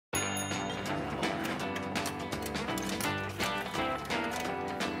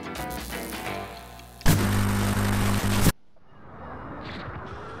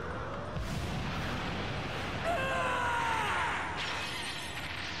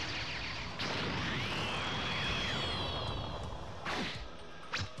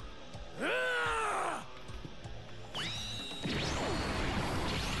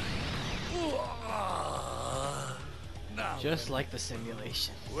Just like the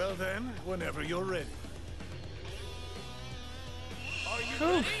simulation. Well then, whenever you're ready.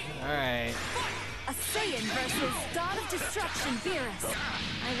 Alright. A Saiyan versus God of Destruction, Beerus.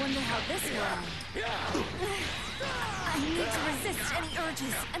 I wonder how this will end. I need to resist any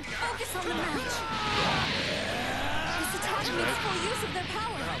urges and focus on the match. This attack makes full use of their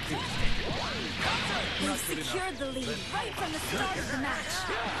power. They've secured the lead right from the start of the match.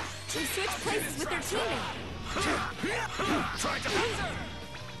 They switch places with their teammate. Try to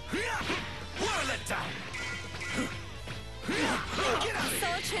whirl it down.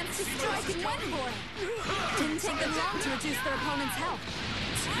 Saw a chance to strike and went for it. Didn't take them long to reduce their opponent's health.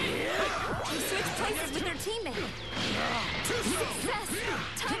 They switch places with their teammate. Success!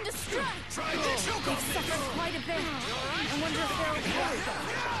 Time to strike! They've suffered quite a bit. I wonder if they're okay.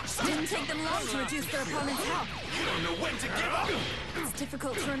 Didn't take them long to reduce their opponent's health. You don't know when to give up. It's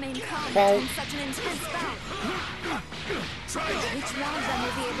difficult to remain calm in such an intense bout. Which one of them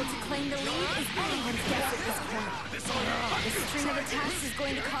will be able to claim the lead is anyone's guess at this point. The string of attacks is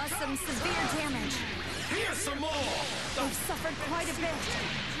going to cause some severe damage. Here's some more. They've suffered quite a bit.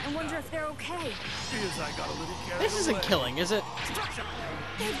 I wonder if they're okay. Feels I got a little carried This isn't away. killing, is it?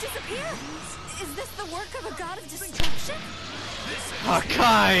 They've disappeared. Is this the work of a god of destruction?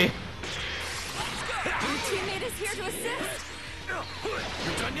 Hakai! Your teammate is here to assist.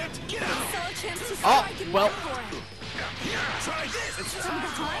 You done yet? Get out. Saw a chance to strike and well. went for it. Try this. From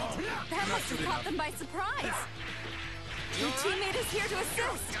behind? That must have caught them by surprise. Your teammate is here to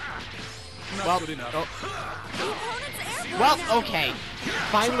assist. Well, The opponent's airborne well, now. okay.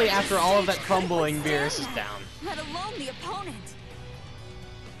 Finally, after all of that crumbling, Beerus is down. Let alone the opponent.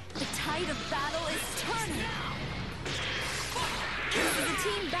 The tide of battle is turning. This is a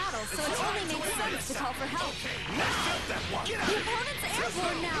team battle, so it only makes sense to call for help. The opponent's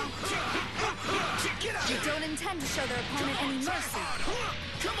airborne now. They don't intend to show their opponent any mercy.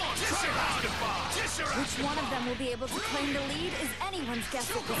 Come on, Which one of them will be able to claim the lead is anyone's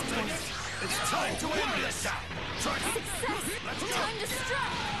guess at this point. It's time to end this. Success! Time to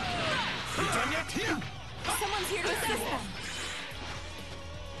strike! You done yet? Someone's here to assist them.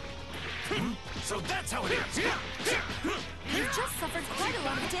 So that's how it is. They've just suffered quite a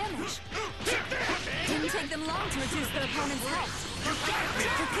lot of damage. Didn't take them long to reduce their opponent's health.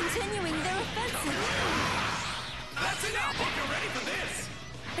 They're continuing their offensive. That's enough. Hope you're ready for this.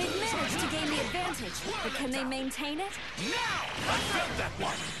 They've managed to gain the advantage, but can they maintain it? Now! I felt that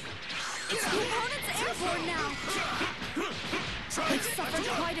one. The opponent's airborne now. They've suffered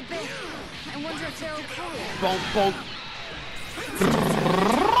quite a bit. I wonder if they're okay. Bonk, bonk.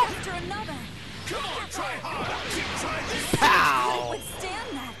 After another. Come on, try hard. Try this. Pow! Couldn't withstand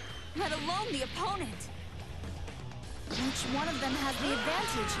that, let alone the opponent. Which one of them has the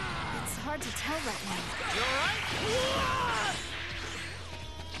advantage? It's hard to tell right now. You alright?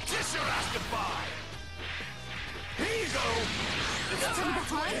 Kiss your ass goodbye. Here you go. From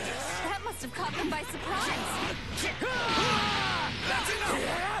behind? That must have caught them by surprise. That's enough.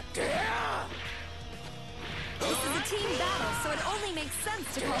 This is a team battle, so it only makes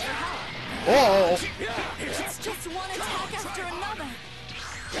sense to call for help. Oh! It's just one attack after another.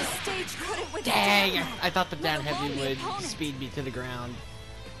 The stage couldn't withstand Dang! that, I thought the let down alone heavy the would opponent. speed me to the ground.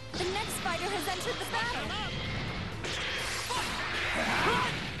 The next fighter has entered the battle.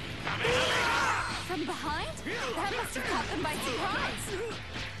 From behind? That must have caught them by surprise.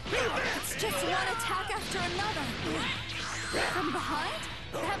 It's just one attack after another. From behind?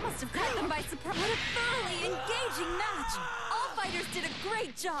 That must have caught them by surprise. What a thoroughly engaging match. All fighters did a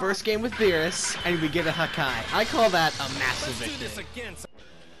great job. First game with Beerus, and we get a Hakai. I call that a massive victory. again.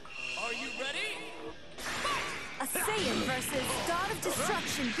 Are you ready? A Saiyan versus God of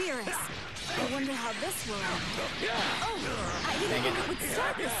Destruction, Beerus. I wonder how this will end. Oh, I didn't think it would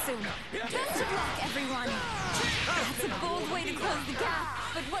start this soon. Best of luck, everyone. That's a bold way to close the gap,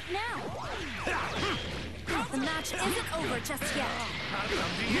 but what now? The match isn't over just yet. How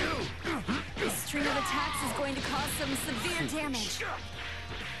come to you? This string of attacks is going to cause some severe damage.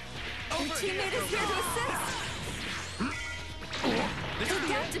 Your teammate is here to assist. The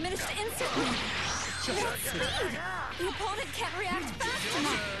gap diminished instantly. What speed! The opponent can't react fast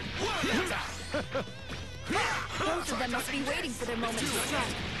enough. Both of them must be waiting for their moment to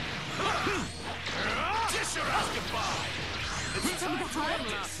strike. Kiss your ass goodbye. From behind?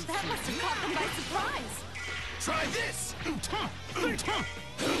 That must have caught them by surprise. Try this. Your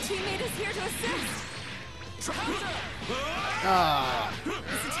teammate is here to assist. Ah.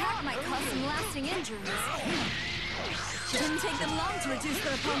 This attack might cause some lasting injuries. Didn't take them long to reduce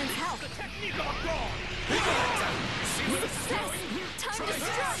their opponent's health. Success! Time to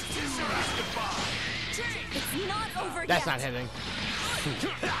strike! It's not over That's yet. not hitting.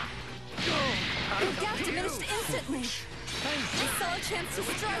 Their gap diminished instantly. They saw a chance to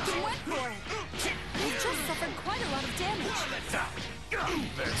strike and went for it. They've just suffered quite a lot of damage.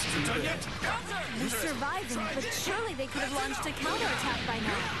 They're surviving, but surely they could have launched a counterattack by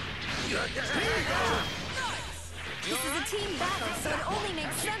now. This is a team battle, so it only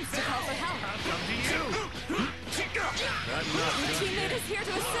makes sense to call for help. Your teammate is here to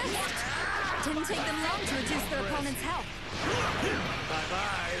assist. Didn't take them long to reduce their opponent's health.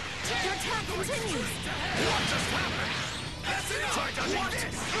 Bye-bye. Their attack continues. What just happened? That's enough. Try dodging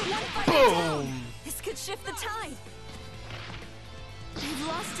this. One fighter Boom. down. This could shift the tide. They've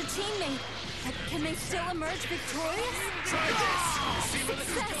lost a teammate, but can they still emerge victorious? Try this. See where this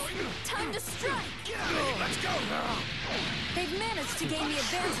is Success! going? Time to strike! Let's go. They've managed to gain the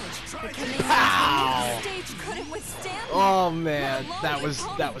advantage, but can they Pow. maintain the stage couldn't withstand them? Oh man, Let alone that the was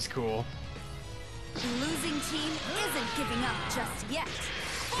opponent. cool. The losing team isn't giving up just yet.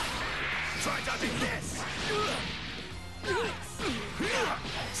 Try dodging this.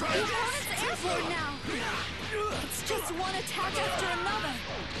 Try The this. opponent's airborne now. It's just one attack after another.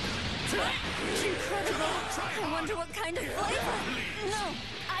 Incredible. I wonder what kind of flavor. No,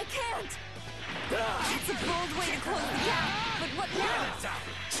 I can't. It's a bold way to close the gap, but what now?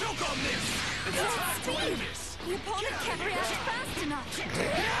 Choke on this. That's speed. The opponent can't react fast enough.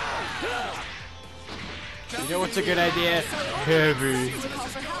 You know what's a good idea? Heavy. To call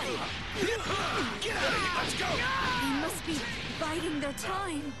for help. Get out of here. Let's go. They must be biding their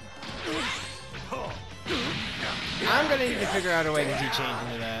time. I'm gonna need to figure out a way to de-change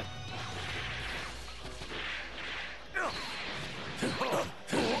into that.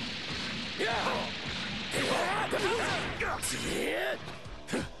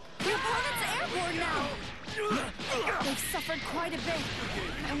 The opponent's airborne now. They've suffered quite a bit.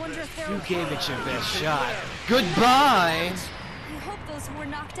 I wonder if they're You okay. gave it your best shot. Goodbye. I hope those who were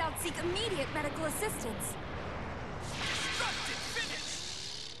knocked out seek immediate medical assistance.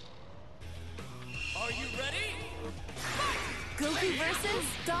 Are you ready? Goku versus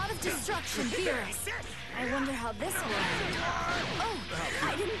God of Destruction, Beerus. I wonder how this will end. Oh,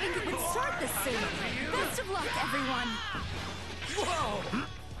 I didn't think it would start this soon. Best of luck, everyone. Whoa.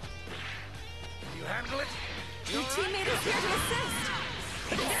 You handle it? Your teammate is here to assist.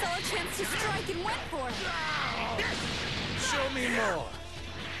 They saw a chance to strike and went for it. Show me more.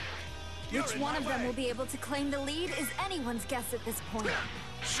 Which one of them will be able to claim the lead is anyone's guess at this point.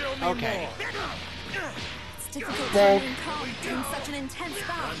 Show me Okay. more. It's difficult to Bold. remain calm in such an intense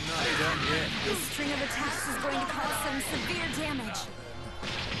bout. Not done yet. This string of attacks is going to cause some severe damage.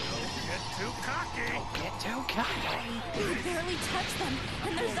 Get too cocky. Get too cocky. You barely touch them,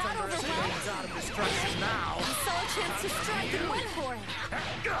 and they're that overwhelmed. Out of destruction now. They saw a chance to strike and went for it.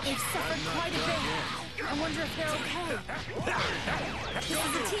 They've suffered quite a bit. I wonder if they're okay. This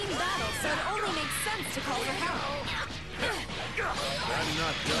is a team battle, so it only makes sense to call for help. I'm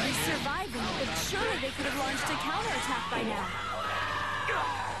not done They're yet. surviving, but surely they could have launched a counterattack by now.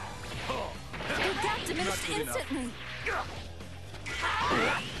 Their gap diminished instantly.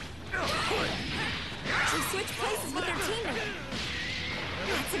 They switch places with their teammate.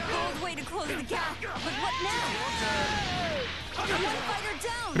 That's a bold way to close the gap, but what now? One fighter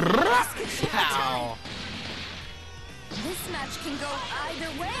down. This could shift the Pow. tide. This match can go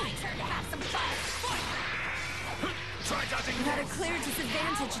either way. Turn to have some fun. Try dodging We're at a this. clear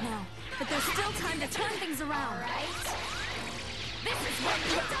disadvantage now, but there's still time to turn things around. Right? This is what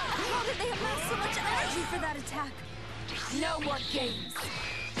you How did they amass so much energy for that attack? No more games.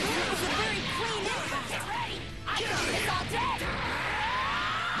 It was a very clean impact. Get ready. I can do this all day.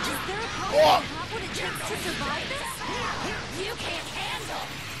 Does their opponent have what it takes to survive this? You can't handle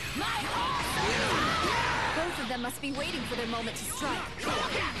my awesome. Both of them must be waiting for their moment to strike.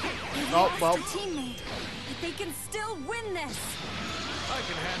 They've Oh, lost well. a teammate, but they can still win this. I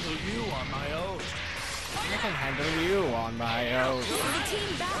can handle you on my own. I can handle you on my own. This is a team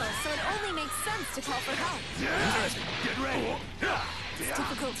battle, so it only makes sense to call for help. Get ready. It's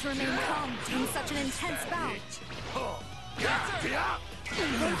difficult to remain calm in such an intense bout.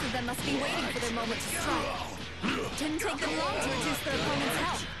 Both of them must be waiting for their moment to strike. Didn't take them long to reduce their opponent's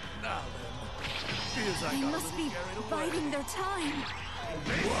health. Feels like They I'm must be biding their time.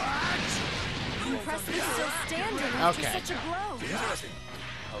 Impressive is still standing after Okay. such a blow.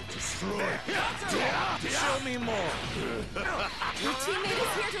 I'll destroy. Show me more. Your teammate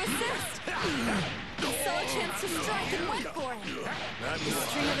is here to assist. They saw a chance to strike and went for it. The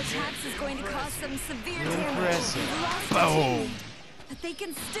string of attacks is going to cause some severe damage. Impressive. They've lost a Boom. teammate, but they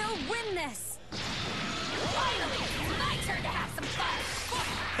can still win this. Finally, it's my turn to have some fun.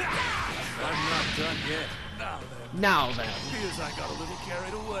 I'm not done yet. Now then. Feels I got a little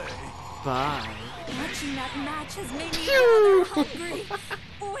carried away. Bye. Watching that match has made me rather hungry.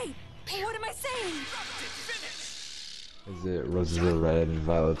 Wait, what am I saying? Is it roses are red and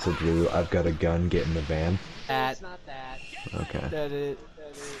violets are blue? I've got a gun, get in the van. It's not that. Okay. That it.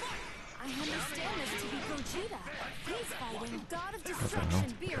 I understand this to be Gogeta. He's fighting God of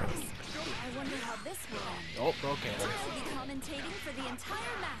Destruction, Beerus. I wonder how this will end. Oh, okay. I'll be commentating for the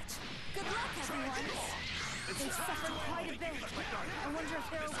entire match. Good luck, everyone. They've suffered quite a bit. I wonder if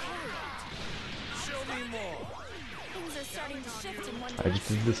they're okay. Show me more. Things are starting to shift in one I just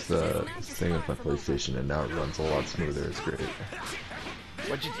did this direction. thing with my PlayStation and now it runs a lot smoother. It's great.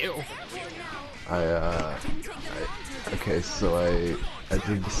 What'd you do? Okay, so I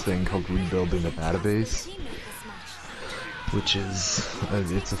did this thing called rebuilding a database, which is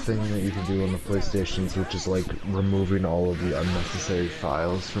it's a thing that you can do on the PlayStations, which is like removing all of the unnecessary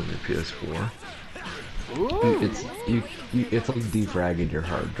files from your PS4. Ooh. It's like defragging your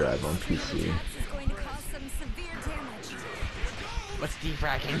hard drive on PC. What's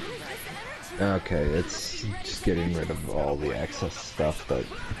defracking? Okay, it's just getting rid of all the excess stuff that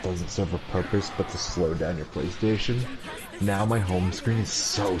doesn't serve a purpose but to slow down your PlayStation. Now my home screen is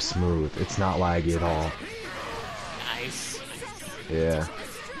so smooth, it's not laggy at all. Nice. Yeah.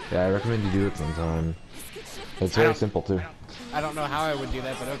 Yeah, I recommend you do it sometime. It's very simple too. I don't know how I would do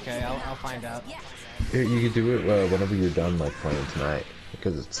that, but okay, I'll find out. You can do it whenever you're done like playing tonight,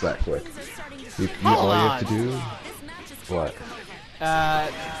 because it's that quick. Hold all you on. have to do... What?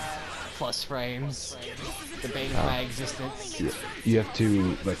 Plus frames. The bane of my existence. You have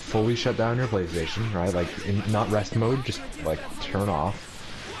to like fully shut down your PlayStation, right? Like in not rest mode, just like turn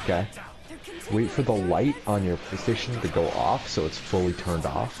off. Okay. Wait for the light on your PlayStation to go off so it's fully turned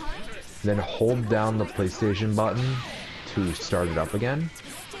off. Then hold down the PlayStation button to start it up again.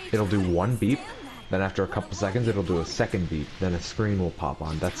 It'll do one beep. Then after a couple seconds it'll do a second beep. Then a screen will pop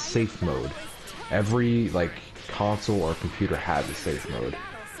on. That's safe mode. Every like console or computer has a safe mode.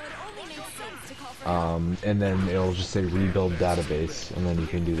 And then it'll just say rebuild database, and then you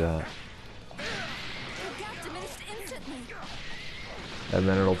can do that. And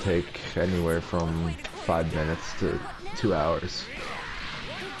then it'll take anywhere from 5 minutes to 2 hours.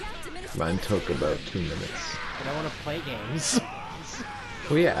 Mine took about 2 minutes. But I want to play games.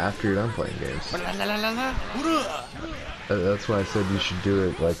 Well, yeah, after you're done playing games. That's why I said you should do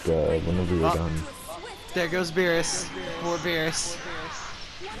it like whenever you're done. There goes Beerus. More Beerus.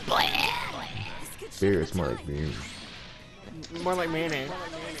 Beerus, more like me. More like mayonnaise.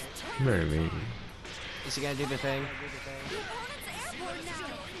 Very mean. Is he gonna do the thing?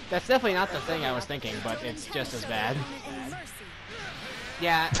 That's definitely not the thing I was thinking, but it's just as bad.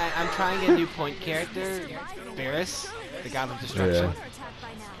 Yeah, I'm trying a new point character, Beerus, the God of Destruction. Yeah.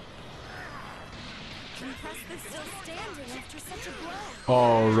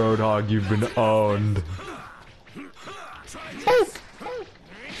 Oh, Roadhog, you've been owned.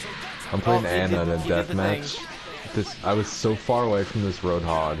 I'm playing Anna in a deathmatch. I was so far away from this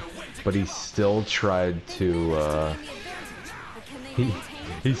Roadhog, but he still tried to,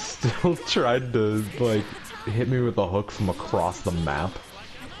 he still tried to, like, hit me with a hook from across the map.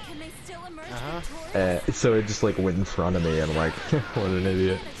 So it just, like, went in front of me, and I'm like, what an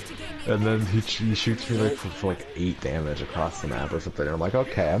idiot. And then he shoots me, like, for like 8 damage across the map or something, and I'm like,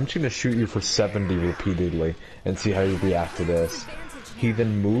 okay, I'm just gonna shoot you for 70 repeatedly, and see how you react to this. He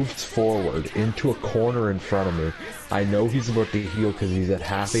then moves forward into a corner in front of me. I know he's about to heal because he's at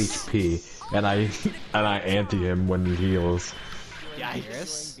half HP, and I anti him when he heals.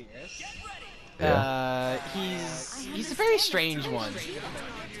 Beerus? Yeah. He's a very strange one.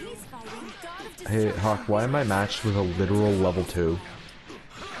 Hey, Hawk, why am I matched with a literal level 2?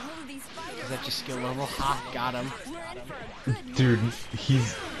 Is that your skill level? Ha, got him. Dude,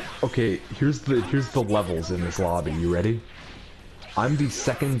 he's... Okay, here's the levels in this lobby. You ready? I'm the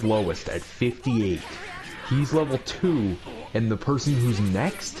second lowest at 58. He's level 2, and the person who's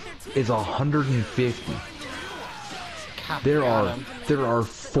next is 150. There are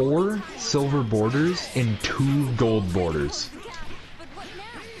 4 silver borders and 2 gold borders.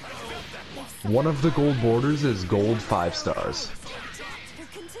 One of the gold borders is gold 5 stars.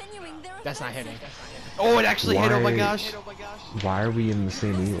 That's not hitting. Oh, it actually hit, oh my gosh. Why are we in the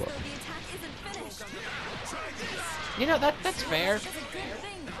same elo? You know, that's fair.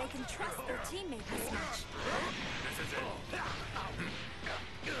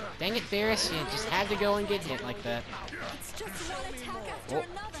 Dang it, Beerus, you just had to go and get hit like that. Oh.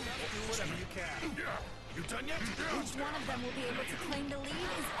 You done yet? Which one of them will be able to claim the lead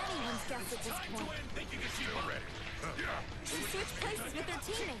is anyone's guess at this point. Think you can shoot already? They switch places with their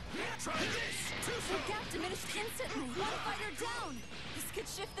teammate. Try this. Their gap diminished instantly. One fighter down. This could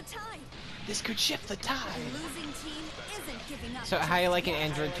shift the tide. This could shift the tide. The losing team isn't giving up. So how you like an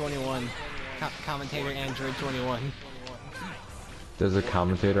Android 21? Commentator Android 21. There's a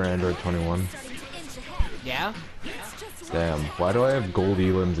commentator Android 21. Starting to inch ahead. Yeah? It's just Damn, why do I have gold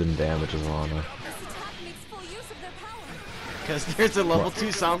elims and damage as Lana? this attack makes full use of their power. Because there's a level 2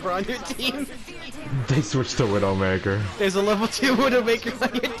 Sombra on your team. Severe damage. They switched to Widowmaker. There's a level 2 Widowmaker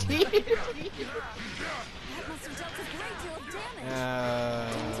on your team. That must have dealt a great deal of damage. Didn't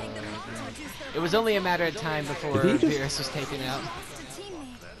take them long to reduce their It was only a matter of time before Did he just- Virus was taken out. lost a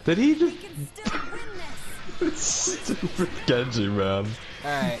teammate. Did he just... They can still win this. Stupid Genji, man.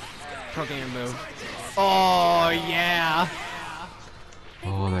 Alright. Pro gamer move. Oh, yeah.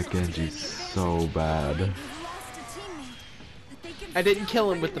 Oh, that Genji's so bad. They've lost a teammate, but they can I didn't still kill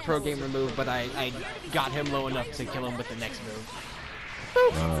him win with the pro this. gamer move, but I got him low enough to kill him with the next move.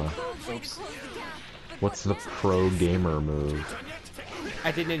 Bold way to Oops. close the gap, but What's the pro gamer move?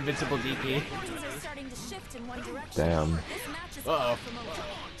 I did an invincible DP. fortunes are starting to shift in one direction. Damn. This match is Uh-oh. far from over.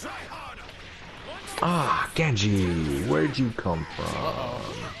 Ah, Genji, where'd you come from? Uh-oh. It's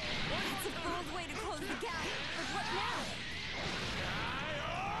a bold way to close the gap, but what now?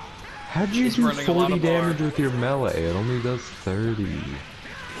 How'd you He's do running a lot 40 of more. damage with your melee? It only does 30.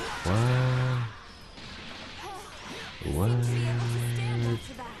 What? What? Stand up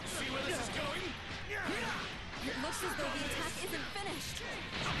to that. It looks as though the attack isn't finished.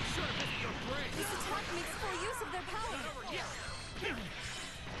 This attack makes full use of their power.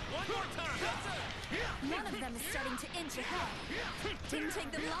 One of them is starting to inch ahead. Didn't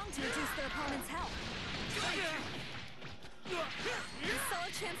take them long to reduce their opponent's health. He saw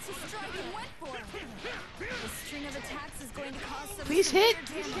a chance to strike and went for it. The string of attacks is going to cause some Please hit.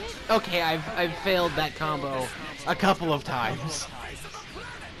 severe damage. Okay, I've failed that combo a couple of times.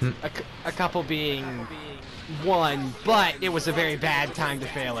 A couple being one, but it was a very bad time to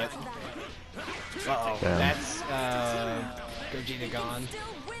fail it. Uh-oh. Damn. That's, Gogeta gone. Still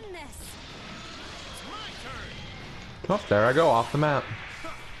win this. Oh, there I go, off the map.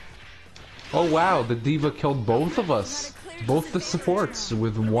 Oh wow, the diva killed both of us. Both the supports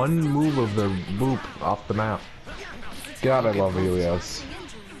with one move of the boop off the map. God, I love Helios.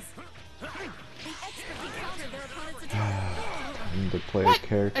 I need to play a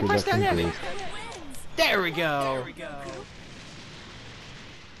character I that pressed down can heavy. boost. There we go.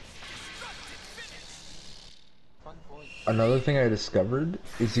 Another thing I discovered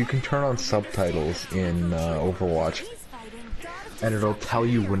is you can turn on subtitles in Overwatch, and it'll tell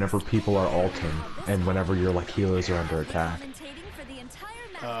you whenever people are ulting and whenever your like healers are under attack.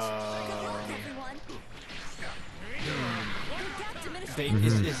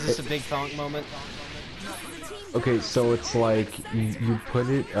 Is this a big thonk moment? Okay, so it's like you put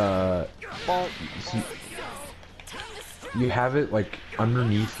it Well, you have it like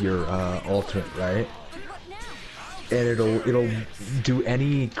underneath your ultimate, right? And it'll do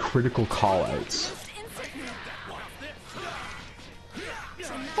any critical callouts.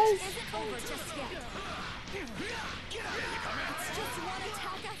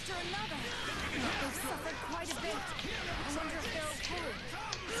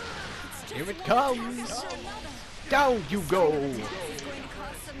 here it comes. Down you go. Is going to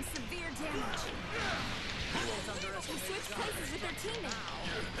cause some severe damage. They switch places with their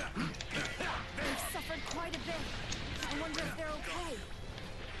teammate. They've suffered quite a bit. I wonder if they're okay.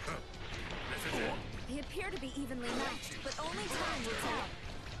 They appear to be evenly matched, but only time will tell.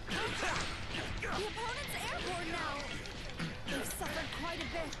 The opponent's airborne now. They've suffered quite a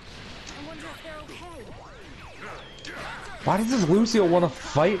bit. I wonder if they're okay. Why does this Lucio want to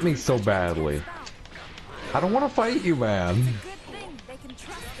fight me so badly? I don't want to fight you, man. Good thing they can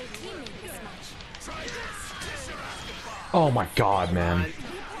trust their teammate this much. Oh my god, man.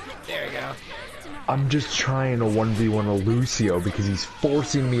 There we go. I'm just trying to 1v1 a Lucio because he's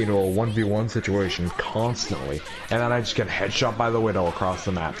forcing me into a 1v1 situation constantly. And then I just get headshot by the Widow across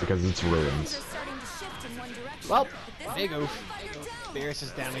the map because it's ruins. They're starting to shift in one direction. Well, But this big time, oof. fighter down. Beerus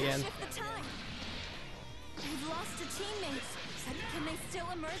is down again. Shift the time. They've lost a teammate. But can they still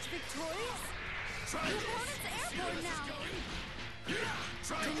emerge victorious? The opponent's airborne now.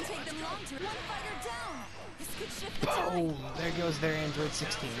 Didn't take them long to one fighter down. This could shift the tide. Boom! There goes their Android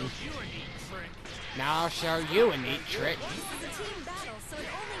 16. Now I'll show you a neat trick. This is a team battle, so it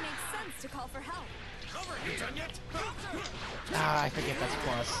only makes sense to call for help. Ah, I forget that's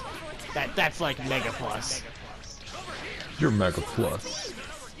plus. That's like mega plus. You're Mega Plus.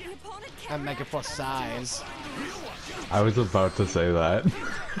 The opponent A mega plus size. I was about to say that.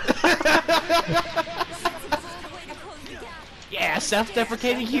 Yeah,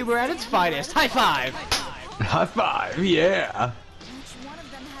 self-deprecating humor at its finest. High five! High five, yeah! Which one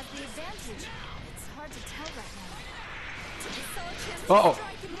of them has the advantage? It's hard to tell right now. I saw a chance to Uh-oh.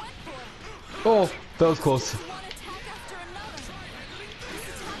 strike and went for it. Oh, that was close. One attack after another. This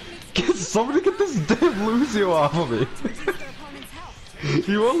attack makes Somebody get this damn Lucio off of me. reduce their opponent's health.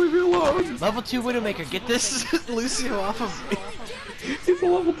 You won't leave me alone. Level 2 Widowmaker, get this Lucio off of me. He's a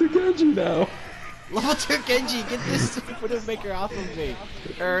level 2 Genji now. Level 2 Genji, get this Widowmaker off of me.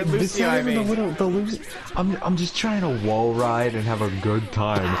 Or It's Lucio, not I even mean. the Lucio. I'm just trying to wall ride and have a good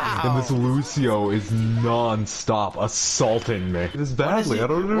time, and this Lucio is non-stop assaulting me. This badly, I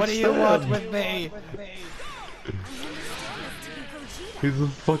don't understand. What do you want with me? He's a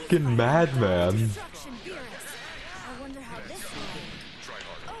fucking madman. Destruction theorist. I wonder how this will end.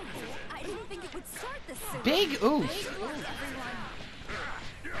 Oh, I didn't think it would start this soon. Big oof. Everyone.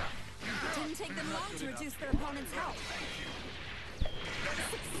 Didn't take them long to reduce their opponent's health.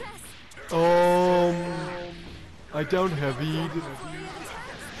 Success. I don't have Eid. The opponent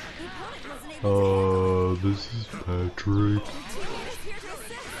wasn't able This is Patrick. to teammate is here to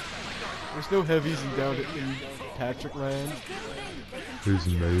assist. There's no heavies in Patrick land. Is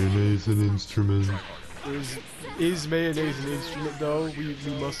mayonnaise an instrument? Is mayonnaise an instrument though? We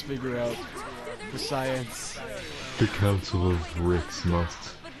must figure out the science. The Council of Ricks must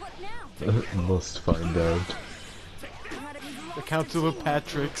But what now? must find out. The Council of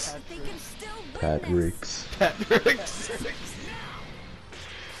Patricks. They can still win Pat this. Ricks. Patricks.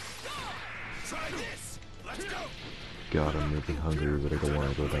 God, I'm really hungry, but I don't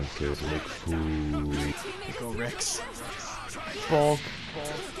want to go downstairs and make food. Go Rex. Bulk.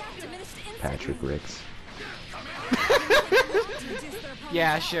 Patrick Ricks.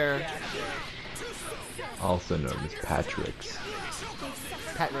 Yeah, sure. Also known as Patrick's.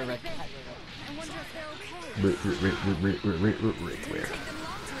 Pat Rick. I wonder if they're okay. Rick. Them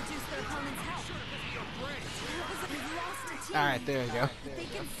long to reduce their opponent's health. We've lost a team. Alright, there you go. They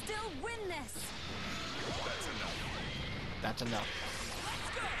can still win this. That's enough.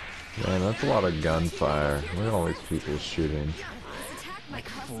 Man, that's a lot of gunfire. Look at all these people shooting. This attack might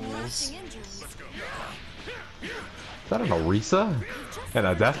cause some fools. lasting injuries. Is that an Orisa? And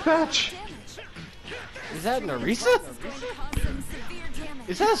a deathmatch? Is that an Orisa? This is going to cause some severe damage.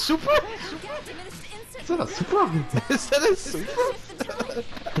 Is that a super? Get diminished Is that a super? Is that a super?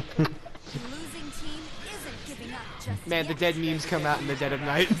 The losing team isn't giving up just Man, the dead memes come out in the dead of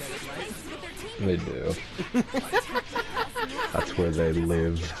night. places with their team. They do. That's where they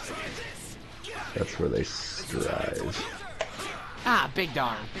live. That's where they strive. Ah, big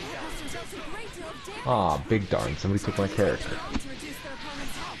darn. This dealt a great deal of damage Ah, big darn, somebody took my character. to reduce their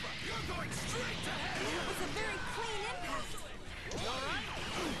opponent's health. It was a very clean impact.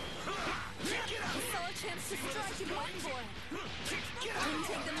 They saw a chance to strike and went for it. Didn't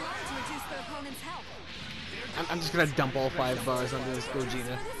take them long to reduce their opponent's health. I'm just gonna dump all 5 bars onto this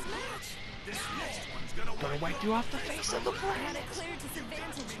Gogeta. This match. Gonna wipe you off the face of the planet. Clear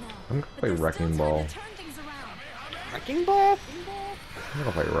disadvantage now. I'm gonna play Wrecking Ball. Turn things around. Wrecking ball? I'm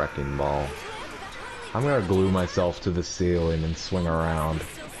gonna play Wrecking Ball. I'm gonna glue myself to the ceiling and swing around.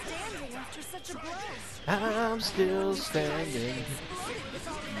 Still standing after such a blow. I'm still standing. Exploded with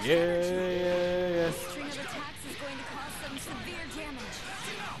all the Yeah. string of attacks is going to cause some severe damage.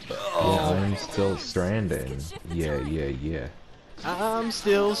 Yeah, I'm still stranding. Yeah. I'm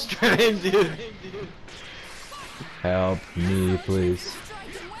still stranded. Help me, please.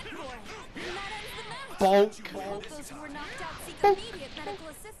 Strike and went for it. And that ends the match. Bonk. Those who were knocked out seek immediate medical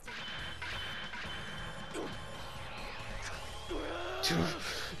assistance.